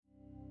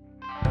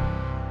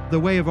The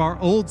way of our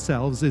old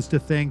selves is to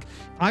think,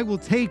 I will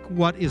take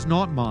what is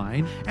not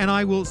mine and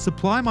I will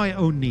supply my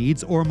own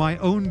needs or my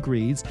own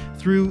greeds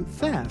through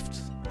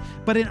theft.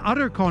 But in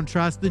utter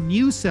contrast, the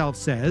new self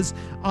says,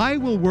 I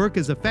will work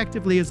as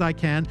effectively as I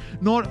can,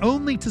 not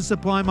only to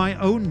supply my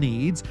own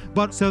needs,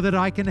 but so that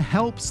I can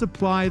help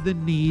supply the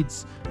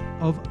needs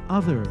of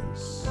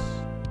others.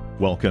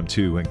 Welcome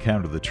to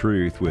Encounter the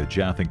Truth with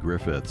Jonathan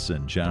Griffiths.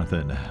 And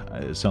Jonathan,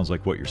 it sounds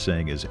like what you're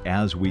saying is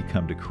as we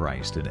come to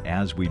Christ and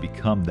as we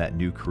become that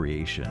new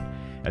creation,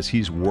 as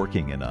He's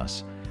working in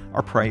us,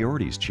 our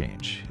priorities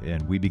change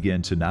and we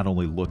begin to not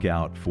only look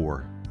out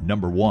for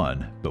number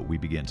one, but we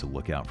begin to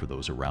look out for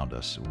those around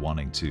us,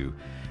 wanting to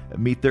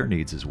meet their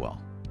needs as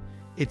well.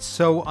 It's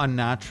so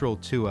unnatural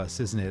to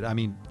us, isn't it? I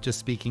mean, just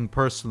speaking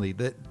personally,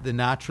 the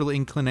natural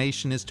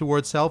inclination is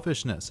towards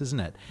selfishness, isn't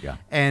it? Yeah.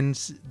 And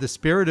the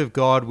Spirit of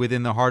God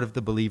within the heart of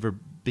the believer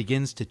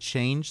begins to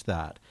change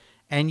that.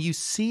 And you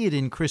see it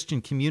in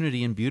Christian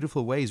community in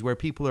beautiful ways where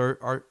people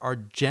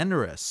are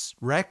generous,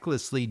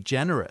 recklessly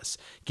generous,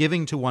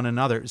 giving to one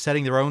another,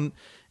 setting their own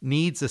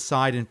needs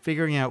aside and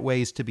figuring out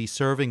ways to be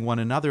serving one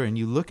another. And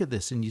you look at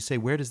this and you say,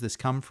 where does this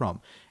come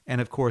from? And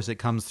of course, it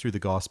comes through the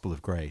gospel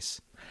of grace.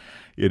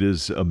 It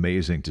is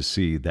amazing to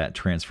see that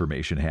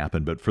transformation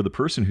happen. But for the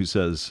person who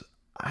says,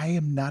 I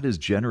am not as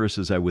generous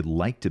as I would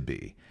like to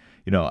be,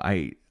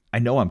 I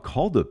know I'm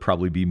called to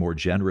probably be more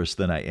generous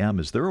than I am.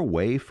 Is there a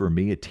way for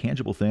me, a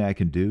tangible thing I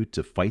can do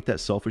to fight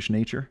that selfish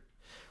nature?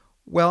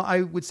 Well,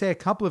 I would say a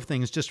couple of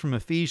things just from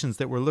Ephesians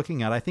that we're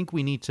looking at. I think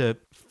we need to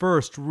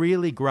first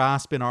really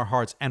grasp in our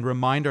hearts and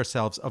remind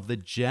ourselves of the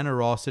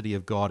generosity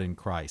of God in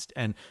Christ.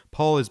 And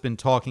Paul has been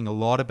talking a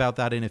lot about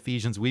that in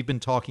Ephesians. We've been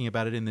talking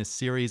about it in this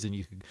series, and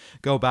you can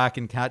go back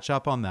and catch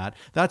up on that.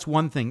 That's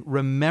one thing.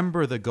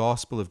 Remember the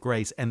gospel of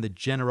grace and the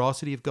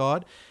generosity of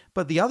God.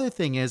 But the other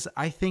thing is,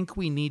 I think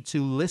we need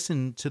to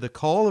listen to the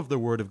call of the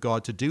Word of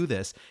God to do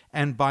this,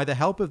 and by the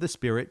help of the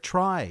Spirit,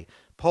 try.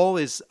 Paul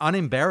is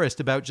unembarrassed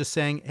about just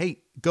saying,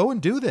 hey, go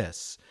and do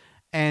this.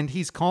 And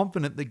he's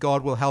confident that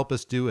God will help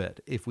us do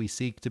it if we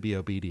seek to be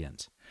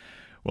obedient.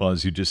 Well,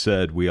 as you just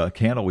said, we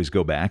can't always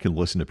go back and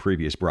listen to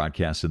previous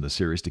broadcasts in the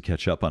series to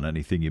catch up on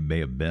anything you may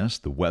have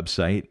missed. The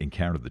website,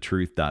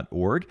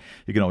 encounterthetruth.org.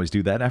 You can always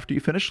do that after you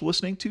finish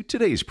listening to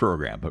today's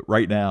program. But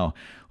right now,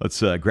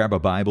 let's grab our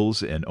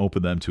Bibles and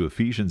open them to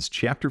Ephesians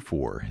chapter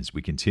 4 as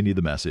we continue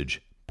the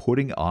message,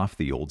 Putting Off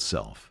the Old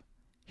Self.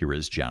 Here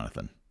is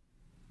Jonathan.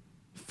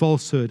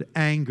 Falsehood,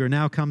 anger.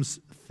 Now comes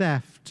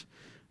theft.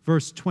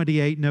 Verse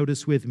 28,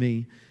 notice with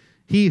me.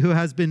 He who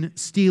has been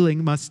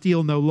stealing must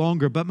steal no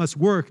longer, but must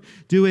work,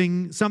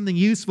 doing something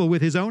useful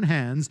with his own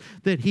hands,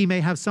 that he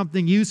may have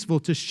something useful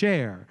to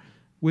share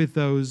with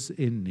those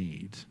in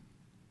need.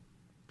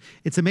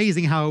 It's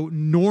amazing how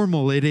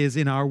normal it is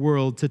in our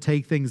world to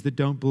take things that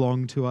don't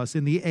belong to us.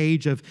 In the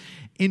age of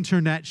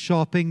internet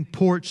shopping,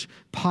 porch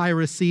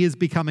piracy is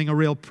becoming a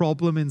real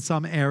problem in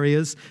some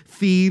areas.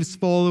 Thieves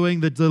following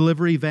the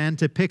delivery van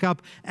to pick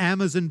up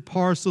Amazon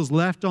parcels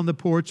left on the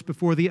porch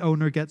before the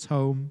owner gets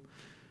home.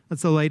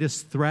 That's the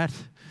latest threat.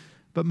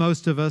 But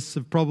most of us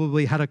have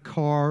probably had a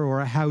car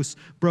or a house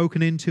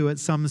broken into at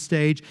some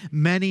stage.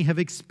 Many have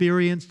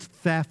experienced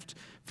theft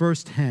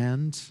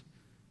firsthand.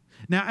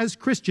 Now, as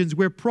Christians,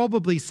 we're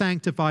probably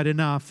sanctified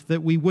enough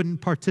that we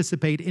wouldn't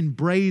participate in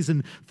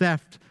brazen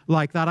theft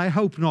like that. I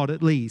hope not,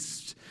 at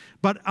least.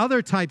 But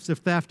other types of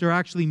theft are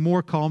actually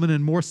more common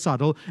and more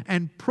subtle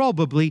and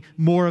probably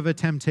more of a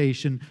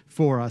temptation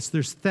for us.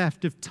 There's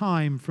theft of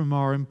time from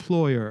our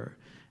employer,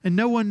 and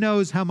no one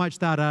knows how much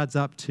that adds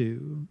up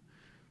to.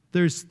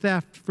 There's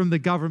theft from the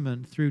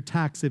government through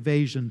tax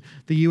evasion.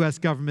 The U.S.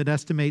 government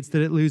estimates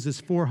that it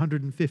loses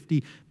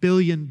 $450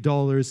 billion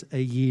a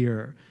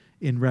year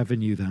in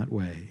revenue that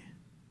way.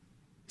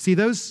 See,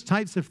 those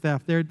types of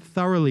theft, they're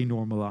thoroughly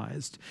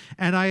normalized.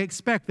 And I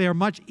expect they are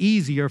much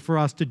easier for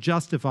us to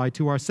justify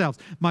to ourselves,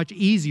 much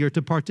easier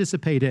to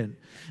participate in.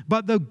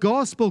 But the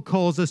gospel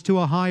calls us to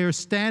a higher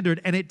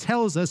standard, and it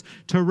tells us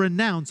to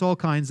renounce all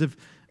kinds of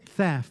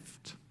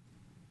theft.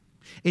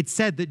 It's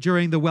said that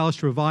during the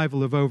Welsh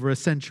revival of over a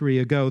century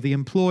ago, the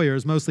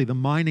employers, mostly the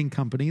mining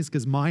companies,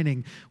 because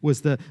mining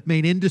was the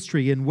main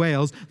industry in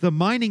Wales, the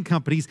mining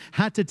companies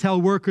had to tell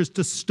workers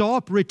to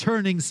stop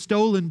returning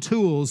stolen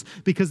tools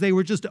because they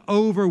were just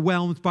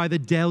overwhelmed by the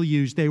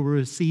deluge they were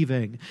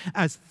receiving,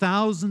 as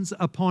thousands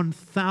upon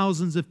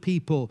thousands of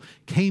people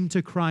came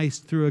to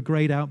Christ through a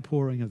great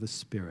outpouring of the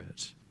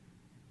Spirit.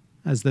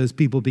 As those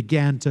people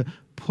began to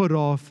put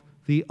off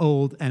the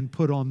old and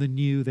put on the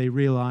new, they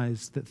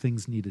realized that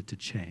things needed to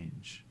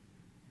change.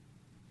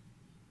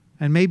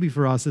 And maybe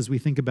for us, as we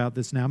think about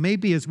this now,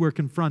 maybe as we're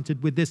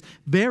confronted with this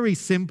very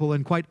simple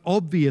and quite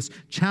obvious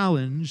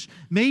challenge,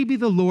 maybe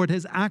the Lord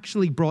has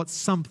actually brought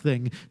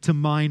something to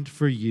mind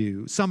for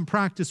you, some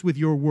practice with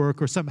your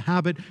work or some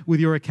habit with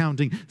your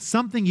accounting,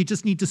 something you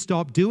just need to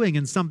stop doing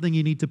and something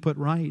you need to put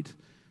right.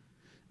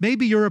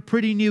 Maybe you're a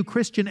pretty new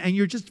Christian and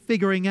you're just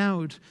figuring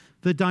out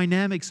the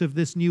dynamics of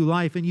this new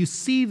life, and you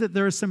see that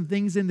there are some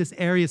things in this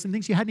area, some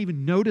things you hadn't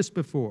even noticed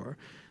before,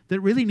 that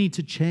really need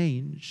to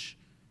change.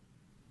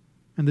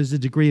 And there's a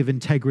degree of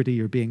integrity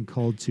you're being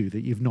called to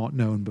that you've not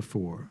known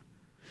before.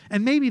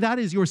 And maybe that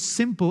is your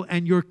simple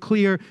and your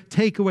clear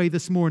takeaway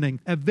this morning,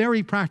 a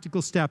very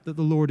practical step that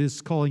the Lord is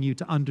calling you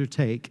to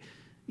undertake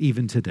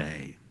even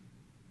today.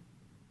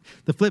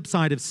 The flip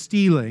side of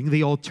stealing,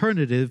 the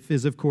alternative,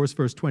 is, of course,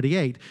 verse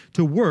 28,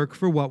 to work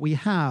for what we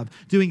have,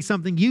 doing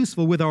something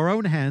useful with our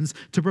own hands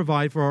to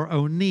provide for our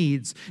own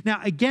needs. Now,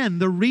 again,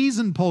 the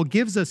reason Paul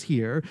gives us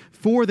here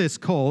for this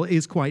call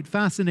is quite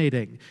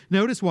fascinating.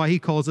 Notice why he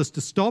calls us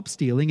to stop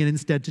stealing and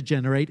instead to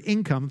generate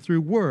income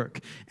through work.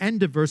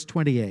 End of verse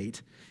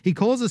 28. He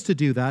calls us to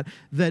do that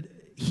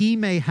he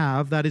may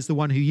have, that is the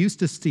one who used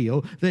to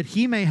steal, that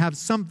he may have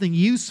something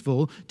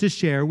useful to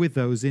share with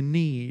those in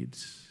need.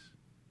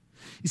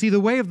 You see,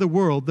 the way of the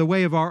world, the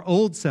way of our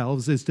old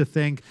selves is to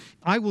think,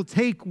 I will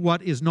take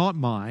what is not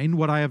mine,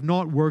 what I have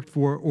not worked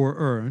for or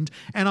earned,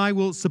 and I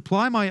will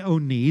supply my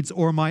own needs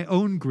or my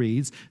own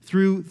greeds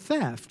through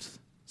theft.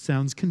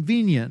 Sounds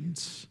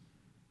convenient.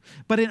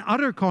 But in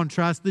utter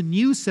contrast, the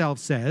new self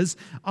says,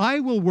 I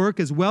will work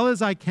as well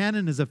as I can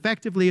and as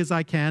effectively as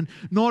I can,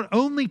 not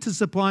only to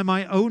supply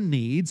my own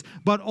needs,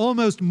 but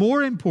almost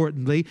more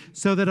importantly,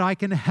 so that I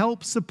can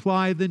help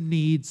supply the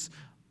needs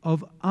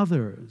of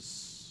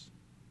others.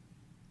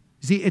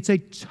 You see, it's a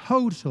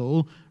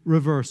total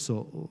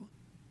reversal.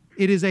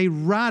 It is a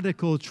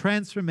radical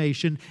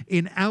transformation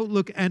in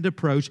outlook and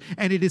approach,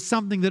 and it is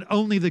something that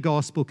only the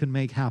gospel can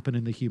make happen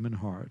in the human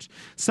heart.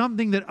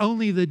 Something that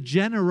only the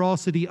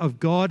generosity of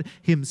God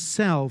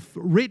himself,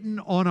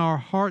 written on our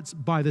hearts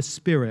by the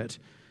Spirit,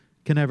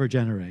 can ever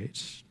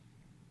generate.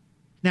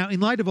 Now, in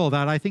light of all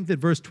that, I think that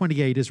verse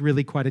 28 is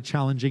really quite a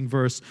challenging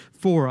verse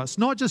for us.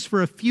 Not just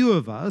for a few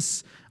of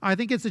us, I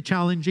think it's a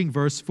challenging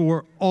verse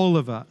for all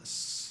of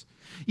us.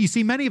 You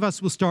see, many of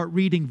us will start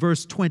reading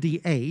verse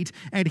 28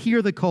 and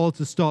hear the call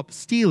to stop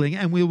stealing,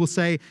 and we will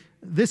say,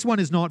 this one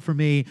is not for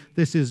me,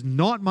 this is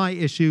not my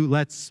issue,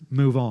 let's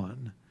move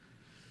on.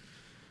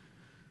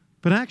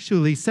 But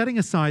actually, setting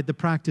aside the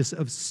practice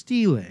of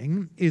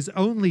stealing is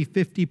only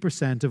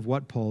 50% of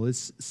what Paul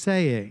is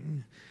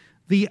saying.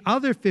 The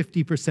other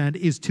 50%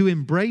 is to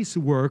embrace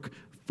work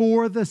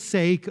for the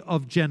sake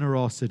of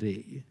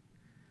generosity.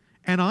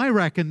 And I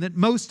reckon that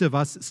most of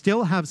us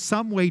still have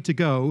some way to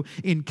go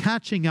in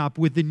catching up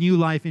with the new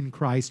life in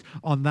Christ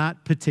on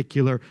that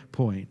particular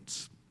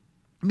point.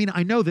 I mean,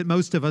 I know that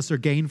most of us are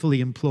gainfully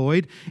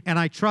employed, and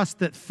I trust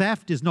that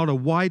theft is not a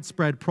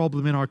widespread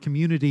problem in our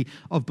community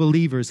of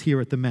believers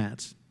here at the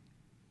Met.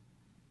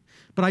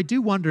 But I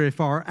do wonder if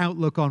our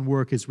outlook on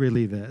work is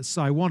really this.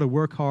 I want to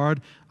work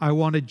hard, I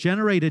want to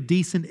generate a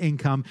decent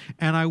income,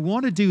 and I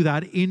want to do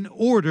that in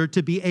order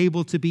to be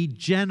able to be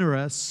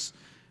generous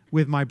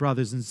with my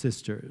brothers and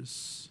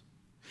sisters.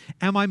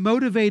 Am I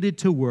motivated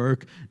to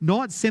work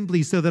not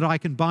simply so that I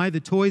can buy the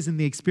toys and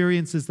the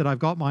experiences that I've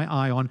got my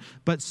eye on,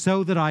 but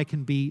so that I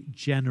can be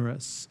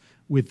generous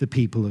with the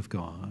people of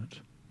God?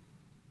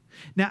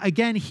 Now,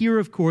 again, here,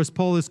 of course,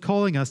 Paul is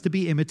calling us to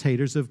be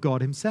imitators of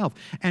God himself.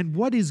 And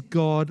what is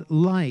God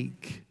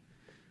like?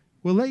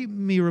 Well, let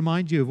me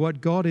remind you of what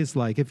God is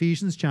like.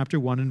 Ephesians chapter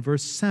 1 and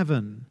verse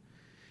 7.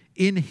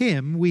 In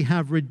him we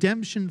have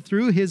redemption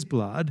through his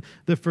blood,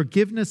 the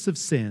forgiveness of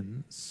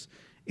sins,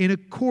 in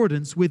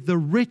accordance with the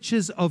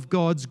riches of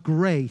God's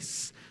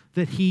grace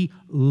that he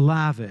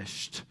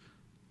lavished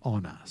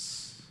on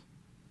us.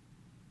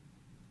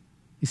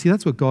 You see,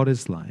 that's what God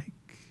is like.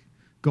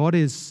 God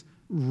is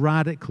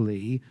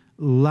radically,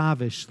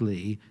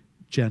 lavishly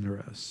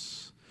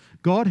generous.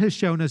 God has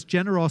shown us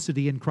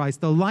generosity in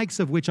Christ, the likes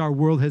of which our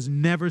world has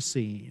never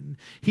seen.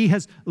 He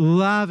has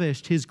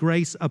lavished his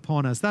grace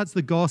upon us. That's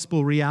the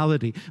gospel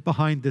reality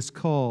behind this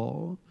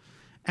call.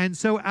 And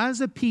so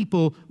as a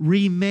people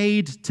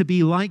remade to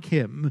be like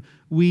him,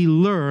 we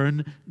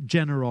learn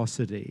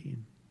generosity.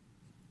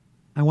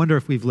 I wonder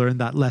if we've learned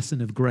that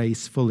lesson of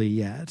grace fully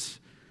yet.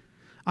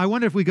 I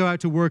wonder if we go out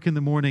to work in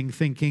the morning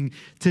thinking,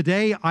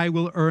 today I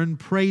will earn,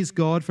 praise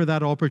God for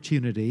that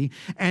opportunity,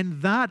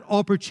 and that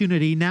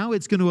opportunity, now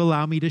it's going to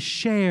allow me to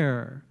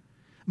share.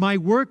 My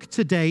work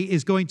today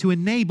is going to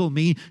enable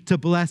me to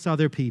bless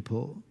other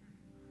people.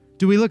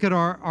 Do we look at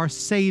our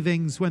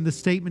savings when the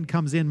statement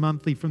comes in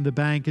monthly from the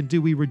bank, and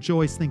do we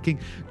rejoice thinking,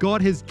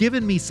 God has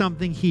given me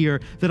something here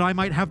that I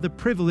might have the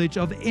privilege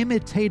of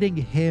imitating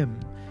him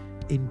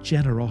in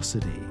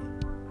generosity?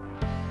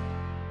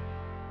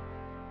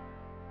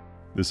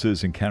 This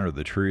is Encounter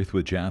the Truth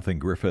with Jonathan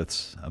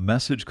Griffiths, a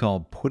message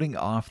called Putting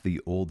Off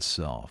the Old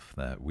Self.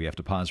 That we have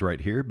to pause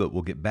right here, but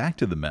we'll get back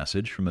to the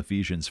message from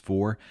Ephesians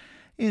 4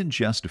 in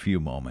just a few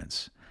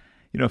moments.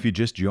 You know, if you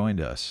just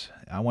joined us,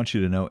 I want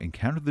you to know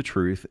Encounter the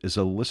Truth is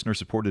a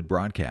listener-supported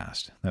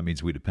broadcast. That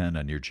means we depend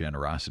on your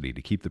generosity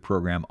to keep the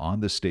program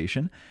on this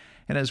station.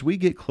 And as we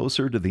get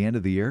closer to the end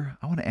of the year,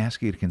 I want to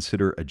ask you to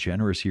consider a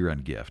generous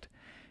year-end gift.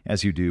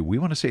 As you do, we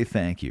want to say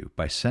thank you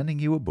by sending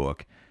you a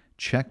book,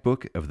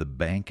 Checkbook of the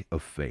Bank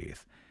of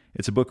Faith.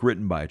 It's a book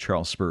written by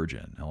Charles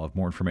Spurgeon. I'll have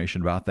more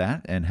information about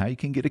that and how you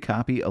can get a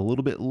copy a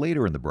little bit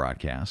later in the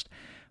broadcast.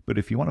 But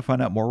if you want to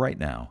find out more right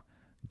now,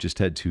 just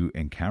head to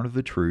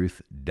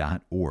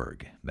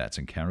encounterthetruth.org. That's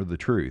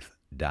encounterthetruth.org.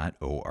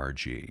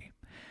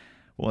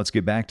 Well, let's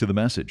get back to the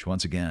message.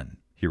 Once again,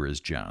 here is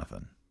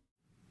Jonathan.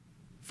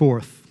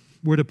 Fourth,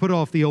 we're to put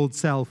off the old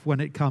self when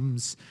it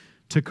comes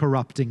to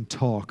corrupting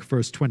talk.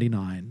 Verse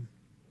 29.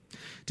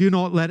 Do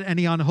not let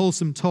any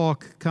unwholesome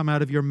talk come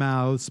out of your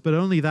mouths, but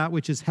only that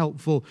which is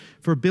helpful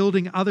for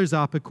building others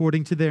up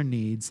according to their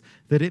needs,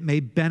 that it may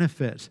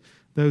benefit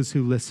those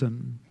who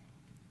listen.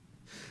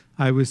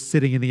 I was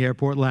sitting in the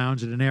airport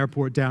lounge at an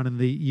airport down in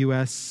the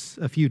U.S.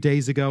 a few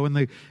days ago, and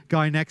the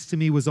guy next to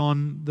me was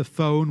on the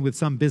phone with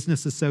some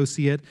business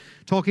associate,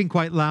 talking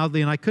quite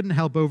loudly, and I couldn't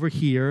help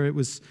overhear. It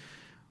was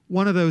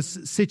one of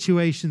those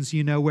situations,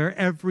 where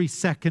every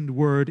second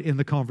word in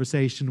the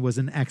conversation was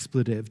an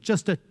expletive,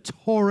 just a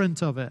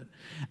torrent of it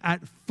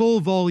at full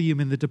volume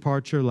in the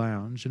departure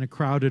lounge in a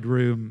crowded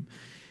room.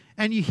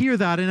 And you hear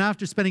that, and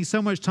after spending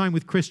so much time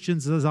with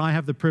Christians as I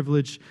have the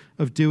privilege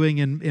of doing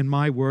in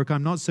my work,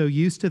 I'm not so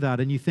used to that.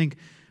 And you think,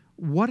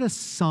 what a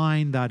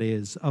sign that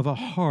is of a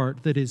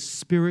heart that is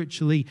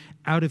spiritually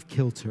out of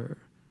kilter,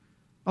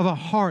 of a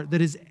heart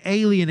that is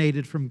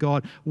alienated from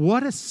God.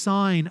 What a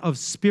sign of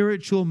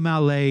spiritual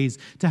malaise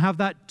to have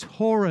that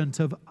torrent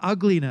of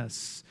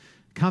ugliness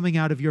coming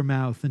out of your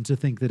mouth and to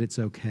think that it's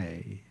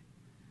okay.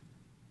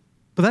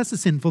 But that's a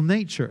sinful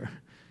nature.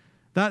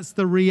 That's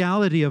the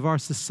reality of our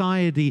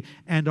society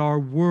and our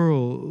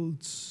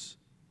world.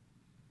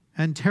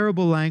 And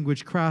terrible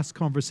language, crass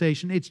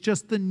conversation, it's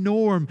just the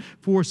norm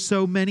for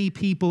so many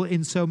people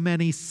in so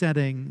many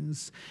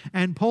settings.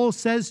 And Paul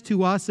says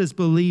to us as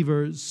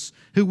believers,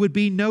 who would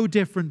be no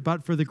different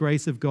but for the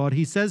grace of God,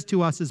 he says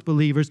to us as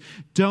believers,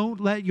 don't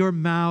let your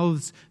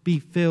mouths be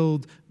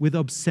filled with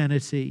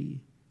obscenity.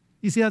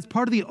 You see, that's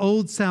part of the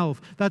old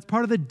self. That's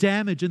part of the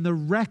damage and the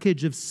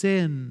wreckage of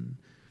sin.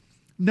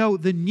 No,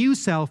 the new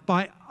self,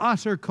 by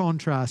utter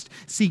contrast,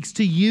 seeks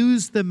to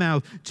use the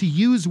mouth, to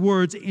use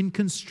words in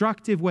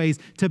constructive ways,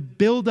 to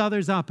build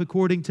others up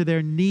according to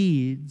their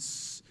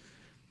needs.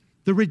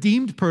 The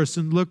redeemed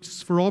person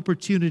looks for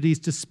opportunities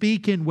to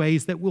speak in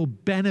ways that will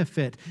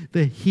benefit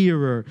the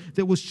hearer,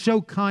 that will show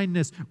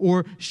kindness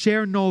or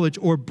share knowledge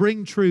or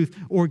bring truth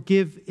or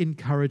give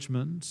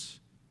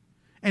encouragement.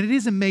 And it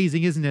is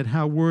amazing, isn't it,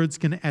 how words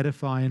can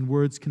edify and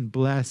words can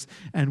bless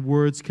and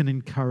words can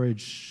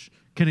encourage,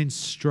 can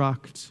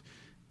instruct,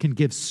 can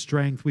give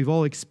strength. We've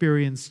all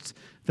experienced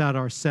that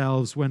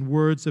ourselves when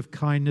words of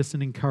kindness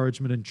and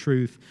encouragement and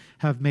truth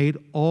have made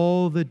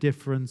all the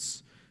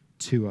difference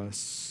to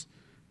us,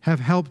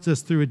 have helped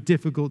us through a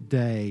difficult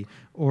day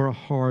or a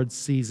hard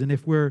season.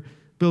 If we're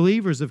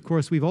believers, of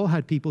course, we've all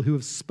had people who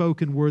have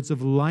spoken words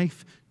of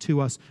life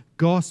to us,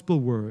 gospel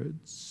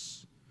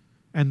words,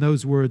 and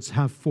those words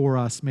have for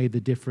us made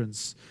the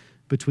difference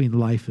between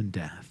life and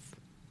death.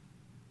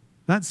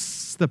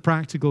 That's the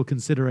practical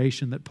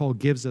consideration that Paul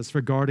gives us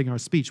regarding our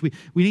speech. We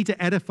need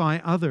to edify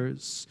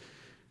others.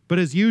 But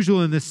as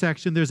usual in this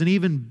section, there's an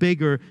even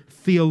bigger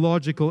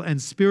theological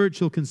and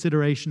spiritual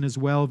consideration as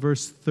well.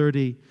 Verse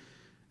 30,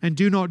 and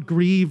do not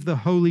grieve the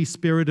Holy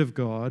Spirit of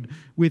God,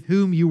 with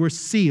whom you were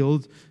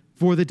sealed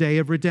for the day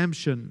of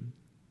redemption.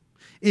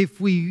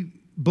 If we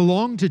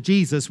belong to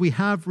Jesus, we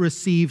have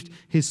received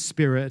His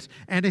Spirit.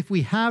 And if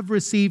we have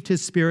received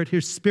His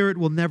Spirit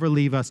will never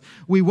leave us.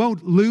 We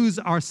won't lose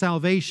our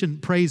salvation,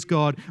 praise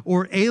God,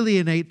 or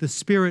alienate the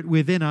Spirit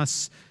within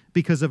us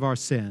because of our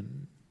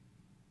sin.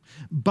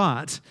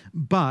 But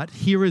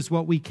here is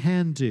what we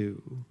can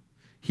do.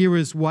 Here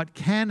is what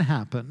can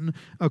happen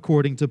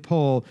according to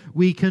Paul.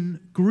 We can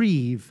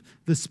grieve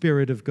the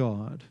Spirit of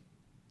God.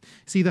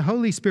 See, the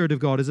Holy Spirit of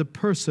God is a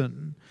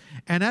person.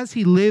 And as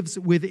He lives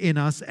within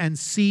us and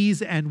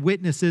sees and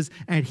witnesses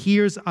and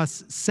hears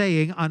us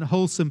saying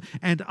unwholesome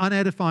and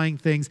unedifying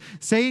things,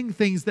 saying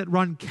things that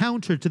run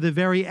counter to the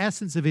very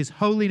essence of His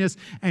holiness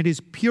and His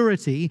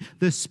purity,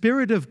 the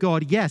Spirit of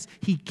God, yes,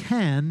 He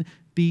can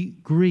be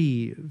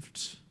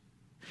grieved.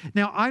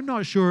 Now, I'm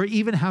not sure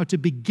even how to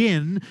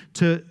begin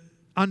to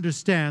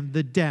understand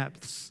the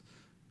depths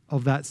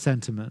of that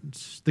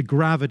sentiment, the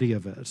gravity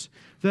of it.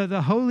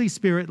 The Holy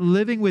Spirit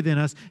living within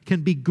us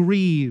can be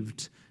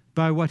grieved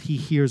by what He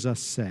hears us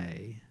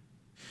say.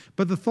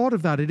 But the thought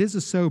of that, it is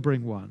a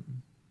sobering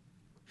one.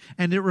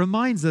 And it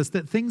reminds us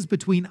that things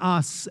between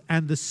us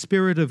and the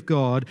Spirit of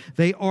God,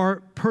 they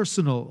are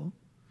personal.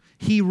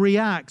 He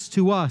reacts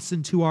to us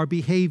and to our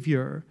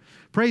behavior.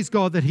 Praise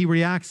God that He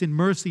reacts in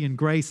mercy and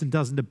grace and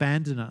doesn't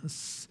abandon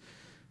us.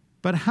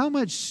 But how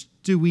much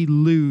do we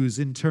lose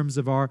in terms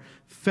of our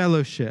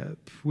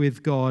fellowship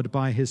with God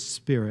by His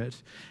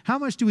Spirit? How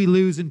much do we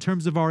lose in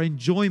terms of our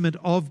enjoyment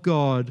of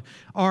God,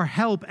 our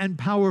help and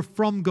power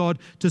from God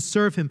to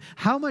serve Him?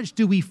 How much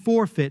do we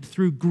forfeit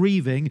through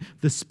grieving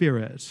the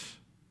Spirit?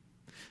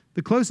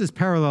 The closest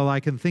parallel I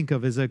can think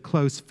of is a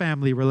close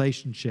family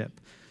relationship.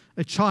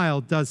 A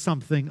child does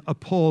something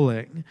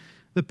appalling.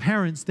 The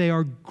parents, they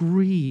are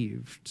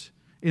grieved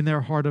in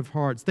their heart of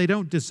hearts. They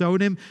don't disown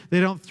him.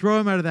 They don't throw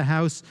him out of the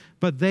house,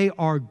 but they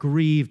are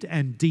grieved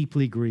and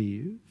deeply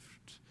grieved.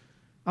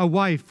 A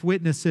wife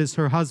witnesses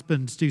her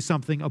husband do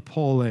something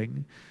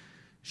appalling.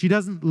 She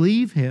doesn't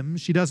leave him.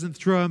 She doesn't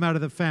throw him out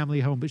of the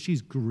family home, but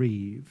she's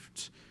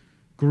grieved.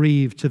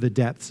 grieved to the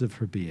depths of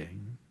her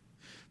being.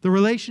 The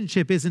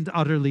relationship isn't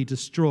utterly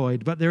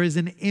destroyed, but there is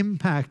an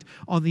impact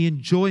on the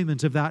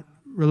enjoyment of that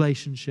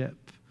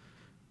relationship.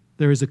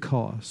 There is a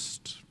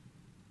cost.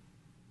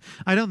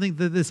 I don't think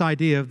that this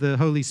idea of the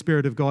Holy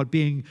Spirit of God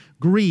being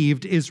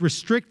grieved is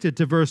restricted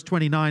to verse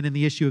 29 in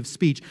the issue of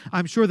speech.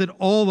 I'm sure that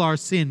all our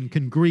sin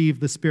can grieve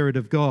the Spirit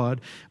of God.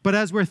 But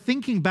as we're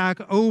thinking back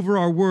over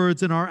our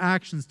words and our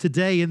actions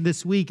today and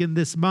this week and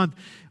this month,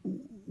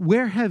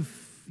 where have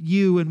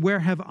you and where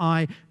have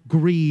I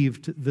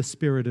grieved the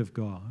Spirit of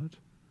God?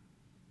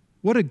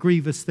 What a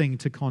grievous thing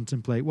to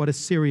contemplate. What a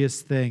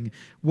serious thing.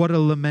 What a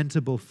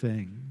lamentable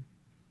thing.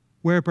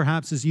 Where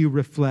perhaps as you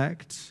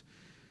reflect,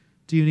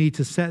 do you need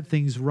to set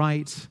things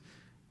right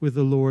with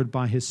the Lord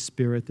by His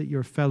Spirit, that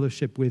your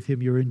fellowship with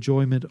Him, your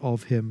enjoyment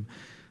of Him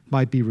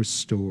might be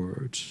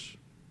restored?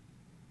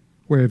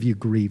 Where have you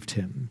grieved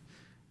Him?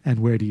 And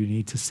where do you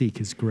need to seek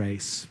His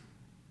grace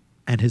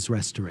and His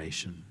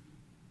restoration?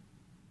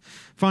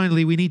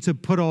 Finally, we need to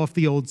put off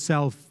the old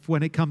self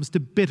when it comes to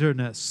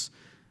bitterness.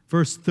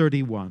 Verse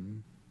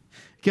 31.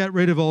 Get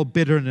rid of all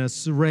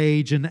bitterness,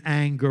 rage, and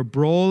anger,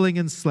 brawling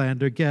and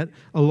slander. Get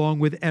along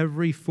with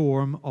every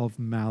form of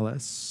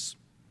malice.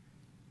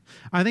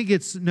 I think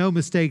it's no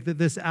mistake that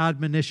this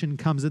admonition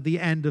comes at the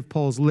end of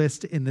Paul's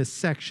list in this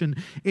section.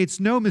 It's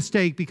no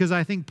mistake because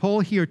I think Paul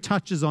here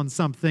touches on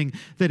something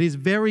that is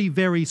very,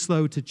 very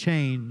slow to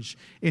change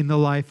in the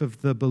life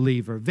of the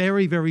believer.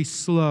 Very, very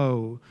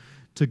slow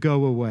to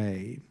go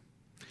away.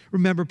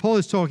 Remember, Paul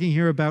is talking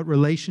here about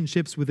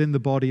relationships within the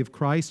body of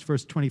Christ.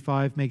 Verse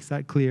 25 makes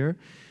that clear.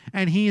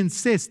 And he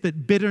insists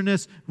that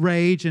bitterness,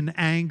 rage, and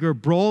anger,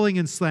 brawling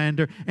and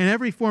slander, and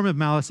every form of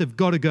malice have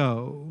got to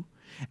go.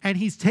 And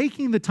he's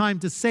taking the time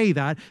to say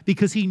that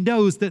because he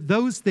knows that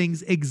those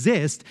things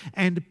exist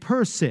and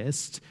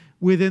persist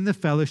within the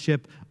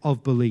fellowship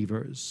of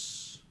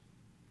believers.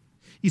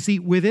 You see,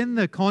 within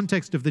the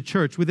context of the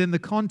church, within the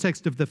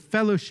context of the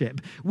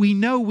fellowship, we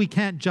know we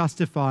can't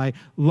justify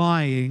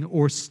lying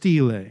or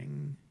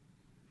stealing.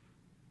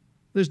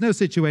 There's no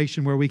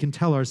situation where we can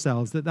tell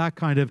ourselves that that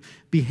kind of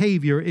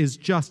behavior is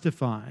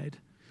justified.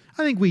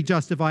 I think we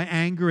justify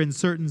anger in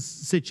certain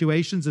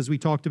situations, as we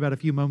talked about a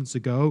few moments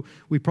ago.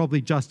 We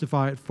probably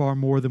justify it far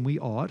more than we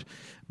ought.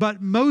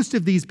 But most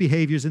of these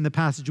behaviors in the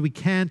passage we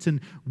can't and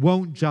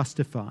won't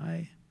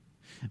justify.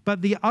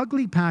 But the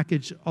ugly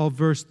package of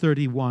verse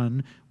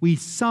 31, we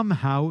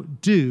somehow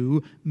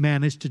do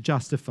manage to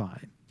justify.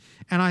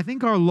 And I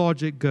think our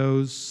logic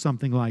goes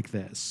something like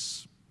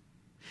this.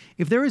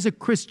 If there is a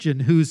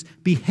Christian whose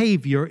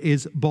behavior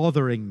is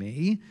bothering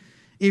me,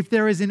 if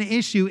there is an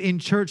issue in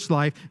church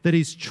life that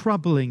is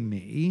troubling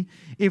me,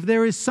 if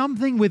there is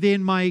something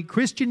within my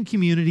Christian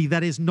community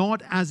that is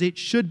not as it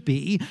should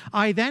be,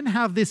 I then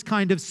have this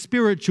kind of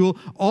spiritual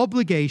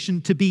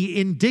obligation to be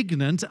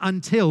indignant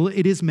until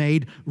it is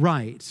made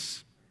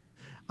right.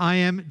 I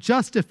am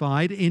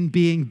justified in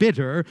being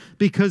bitter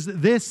because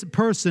this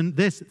person,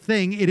 this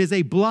thing, it is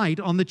a blight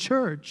on the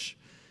church.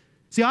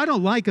 See, I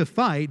don't like a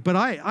fight, but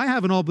I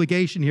have an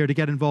obligation here to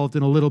get involved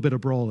in a little bit of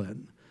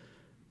brawling.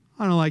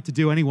 I don't like to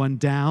do anyone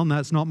down.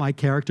 That's not my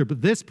character.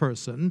 But this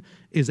person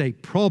is a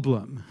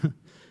problem.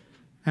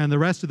 And the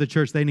rest of the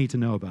church, they need to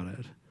know about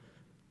it.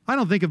 I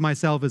don't think of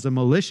myself as a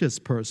malicious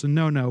person.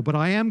 No. But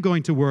I am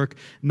going to work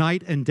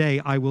night and day,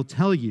 I will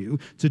tell you,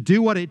 to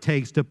do what it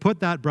takes to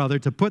put that brother,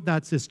 to put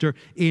that sister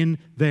in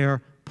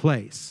their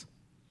place.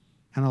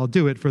 And I'll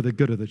do it for the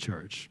good of the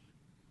church.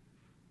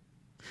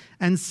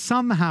 And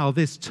somehow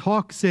this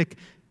toxic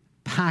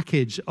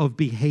package of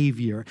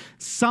behavior,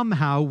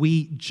 somehow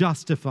we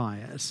justify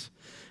it.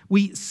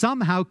 We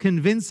somehow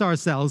convince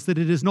ourselves that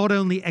it is not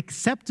only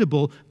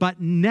acceptable, but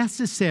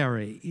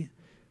necessary.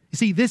 You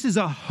see, this is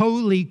a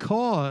holy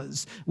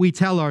cause, we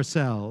tell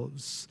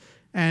ourselves.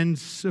 And,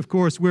 of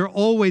course, we're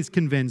always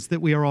convinced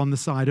that we are on the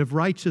side of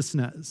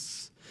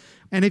righteousness.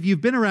 And if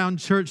you've been around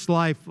church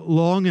life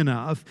long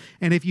enough,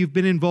 and if you've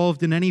been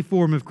involved in any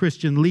form of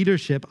Christian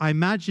leadership, I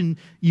imagine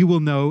you will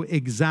know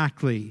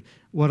exactly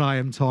what I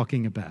am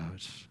talking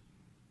about.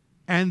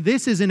 And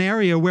this is an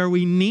area where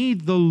we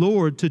need the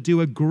Lord to do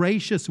a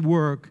gracious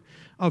work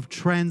of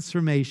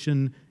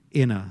transformation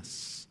in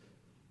us.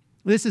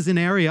 This is an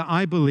area,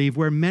 I believe,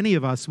 where many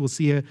of us will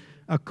see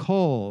a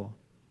call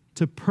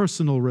to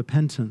personal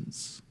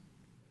repentance.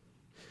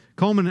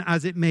 Common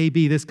as it may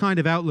be, this kind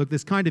of outlook,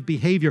 this kind of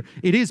behavior,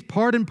 it is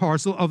part and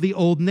parcel of the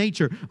old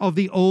nature, of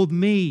the old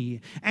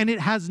me, and it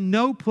has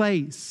no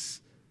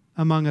place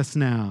among us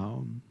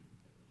now.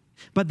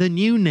 But the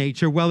new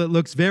nature, well, it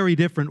looks very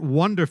different,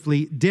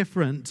 wonderfully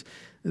different.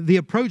 The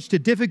approach to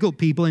difficult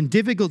people in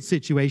difficult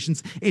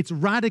situations, it's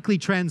radically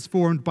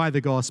transformed by the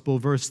gospel,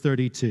 verse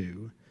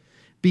 32.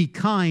 Be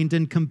kind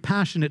and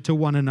compassionate to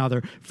one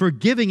another,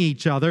 forgiving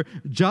each other,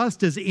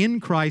 just as in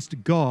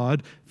Christ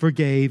God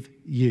forgave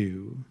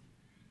you.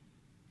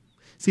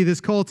 See,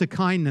 this call to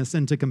kindness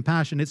and to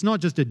compassion, it's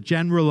not just a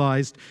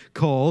generalized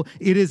call.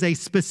 It is a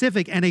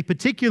specific and a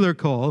particular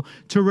call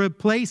to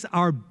replace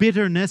our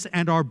bitterness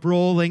and our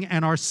brawling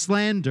and our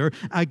slander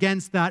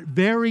against that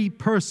very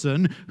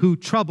person who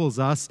troubles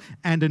us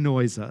and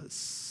annoys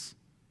us.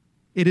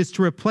 It is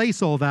to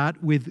replace all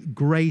that with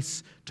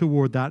grace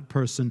toward that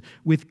person,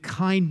 with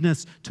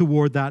kindness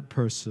toward that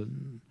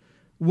person.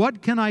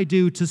 What can I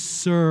do to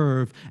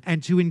serve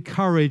and to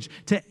encourage,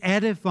 to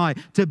edify,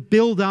 to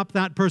build up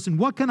that person?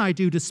 What can I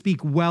do to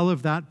speak well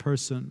of that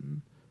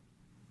person?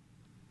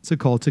 It's a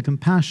call to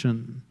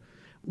compassion.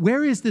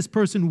 Where is this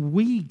person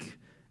weak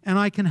and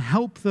I can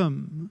help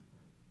them?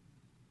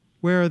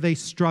 Where are they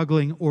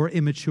struggling or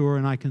immature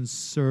and I can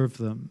serve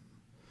them?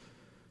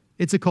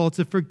 It's a call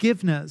to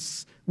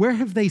forgiveness. Where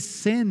have they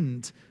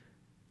sinned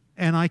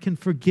and I can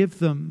forgive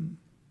them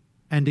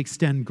and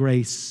extend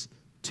grace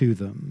to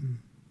them?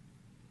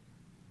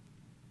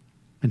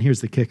 And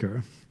here's the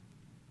kicker.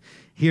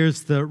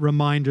 Here's the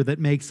reminder that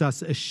makes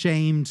us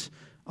ashamed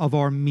of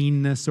our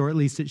meanness, or at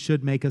least it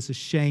should make us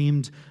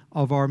ashamed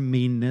of our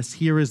meanness.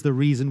 Here is the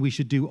reason we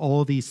should do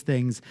all these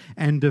things.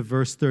 End of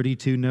verse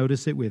 32.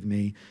 Notice it with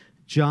me.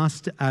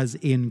 Just as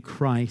in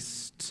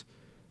Christ,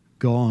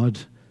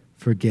 God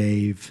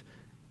forgave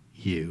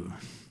you.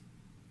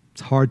 It's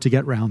hard to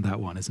get round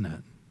that one, isn't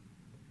it?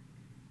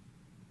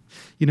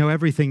 You know,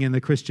 everything in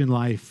the Christian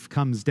life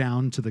comes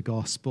down to the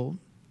gospel.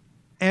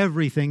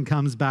 Everything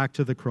comes back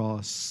to the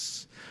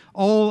cross.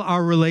 All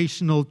our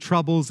relational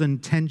troubles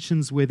and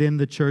tensions within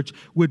the church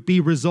would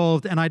be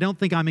resolved, and I don't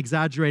think I'm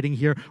exaggerating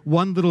here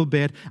one little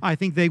bit. I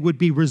think they would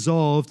be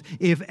resolved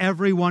if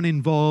everyone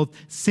involved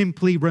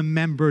simply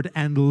remembered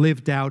and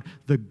lived out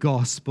the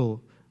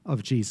gospel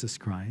of Jesus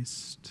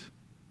Christ.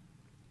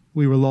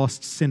 We were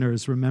lost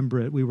sinners, remember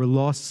it. We were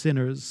lost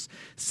sinners,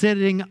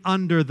 sitting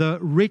under the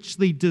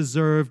richly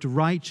deserved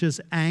righteous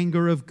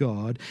anger of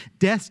God,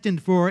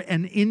 destined for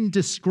an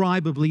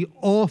indescribably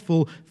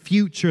awful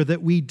future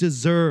that we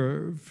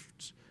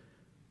deserved.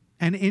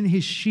 And in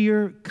his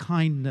sheer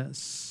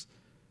kindness,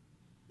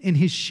 in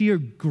his sheer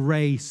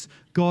grace,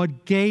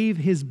 God gave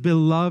his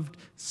beloved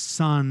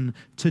Son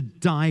to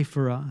die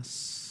for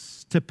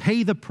us, to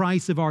pay the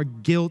price of our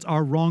guilt,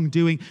 our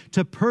wrongdoing,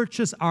 to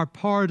purchase our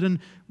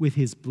pardon with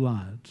his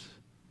blood.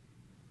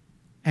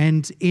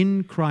 And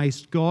in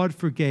Christ, God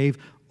forgave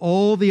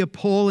all the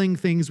appalling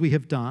things we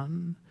have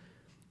done.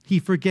 He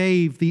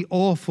forgave the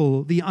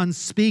awful, the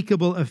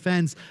unspeakable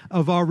offense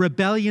of our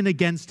rebellion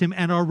against him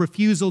and our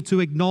refusal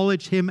to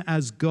acknowledge him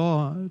as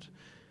God.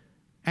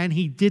 And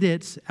he did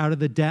it out of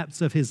the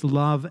depths of his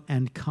love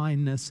and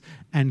kindness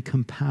and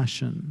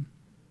compassion.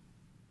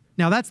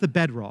 Now, that's the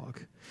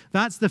bedrock.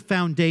 That's the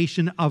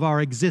foundation of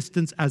our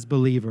existence as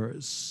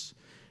believers.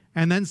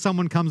 And then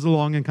someone comes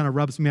along and kind of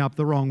rubs me up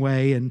the wrong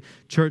way in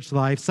church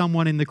life.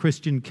 Someone in the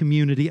Christian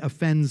community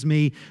offends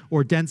me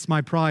or dents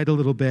my pride a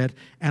little bit,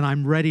 and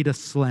I'm ready to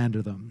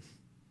slander them.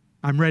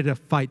 I'm ready to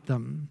fight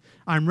them.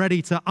 I'm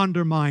ready to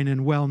undermine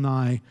and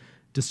well-nigh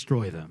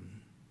destroy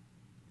them.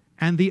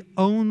 And the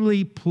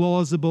only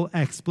plausible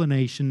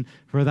explanation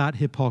for that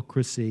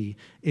hypocrisy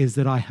is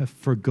that I have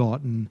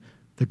forgotten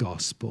the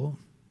gospel.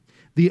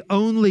 The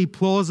only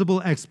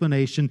plausible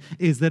explanation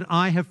is that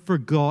I have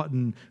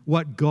forgotten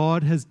what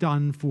God has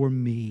done for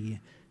me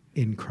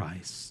in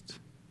Christ.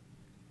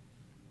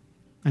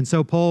 And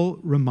so Paul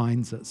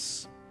reminds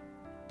us.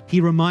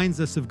 He reminds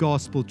us of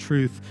gospel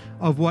truth,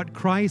 of what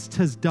Christ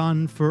has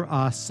done for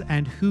us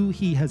and who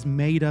he has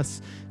made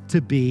us to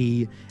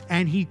be.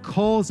 And he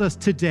calls us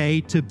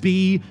today to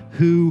be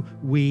who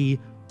we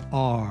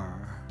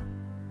are.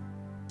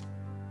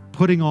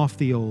 Putting off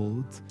the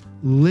old,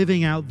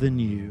 living out the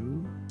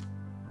new.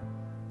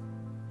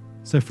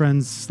 So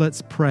friends,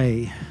 let's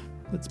pray.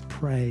 Let's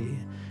pray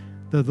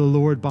that the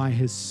Lord by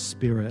his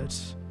Spirit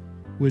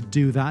would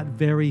do that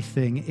very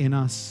thing in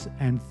us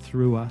and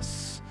through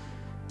us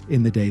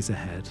in the days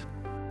ahead.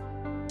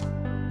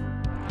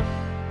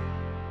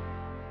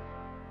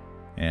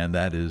 And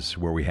that is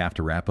where we have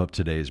to wrap up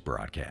today's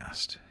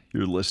broadcast.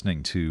 You're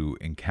listening to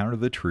Encounter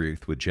the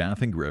Truth with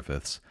Jonathan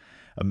Griffiths,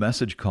 a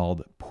message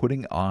called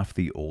Putting Off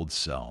the Old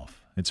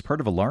Self. It's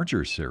part of a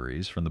larger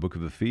series from the book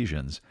of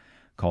Ephesians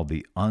called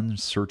The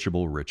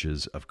Unsearchable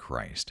Riches of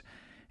Christ.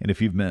 And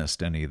if you've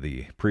missed any of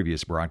the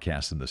previous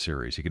broadcasts in the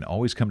series, you can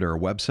always come to our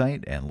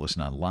website and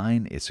listen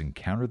online. It's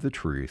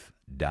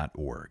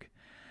encounterthetruth.org.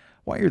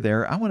 While you're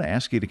there, I want to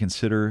ask you to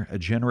consider a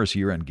generous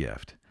year-end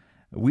gift.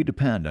 We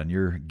depend on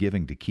your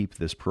giving to keep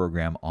this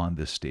program on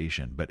this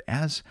station, but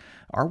as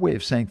our way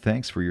of saying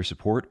thanks for your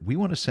support, we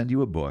want to send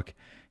you a book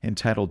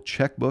entitled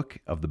Checkbook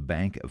of the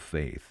Bank of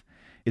Faith.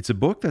 It's a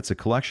book that's a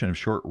collection of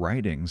short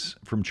writings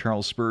from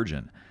Charles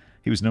Spurgeon.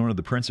 He was known as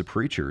the Prince of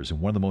Preachers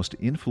and one of the most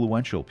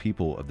influential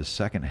people of the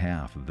second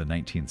half of the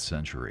 19th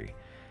century.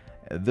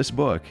 This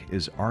book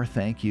is our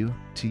thank you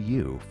to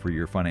you for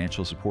your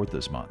financial support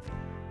this month.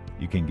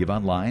 You can give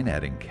online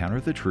at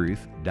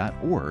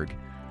encounterthetruth.org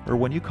or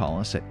when you call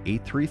us at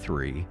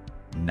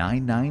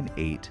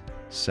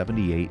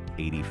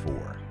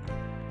 833-998-7884.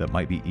 that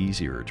might be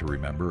easier to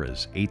remember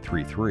is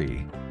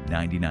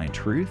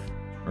 833-99-TRUTH,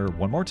 or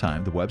one more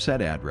time, the website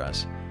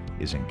address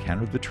is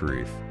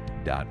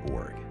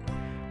encounterthetruth.org.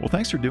 Well,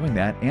 thanks for doing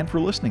that and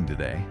for listening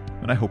today,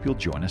 and I hope you'll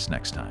join us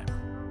next time.